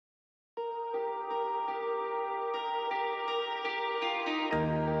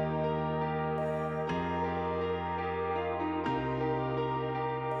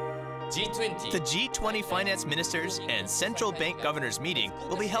G20. The G20 finance ministers and central bank governors meeting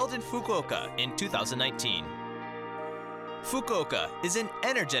will be held in Fukuoka in 2019. Fukuoka is an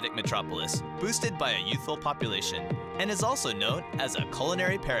energetic metropolis boosted by a youthful population and is also known as a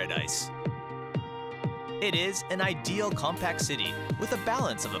culinary paradise. It is an ideal compact city with a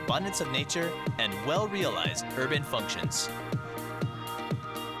balance of abundance of nature and well-realized urban functions.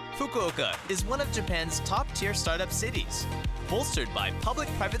 Fukuoka is one of Japan's top-tier startup cities, bolstered by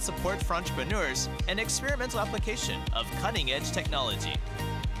public-private support for entrepreneurs and experimental application of cutting-edge technology.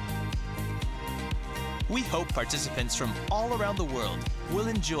 We hope participants from all around the world will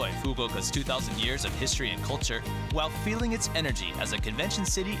enjoy Fukuoka's 2,000 years of history and culture while feeling its energy as a convention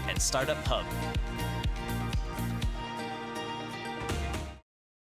city and startup hub.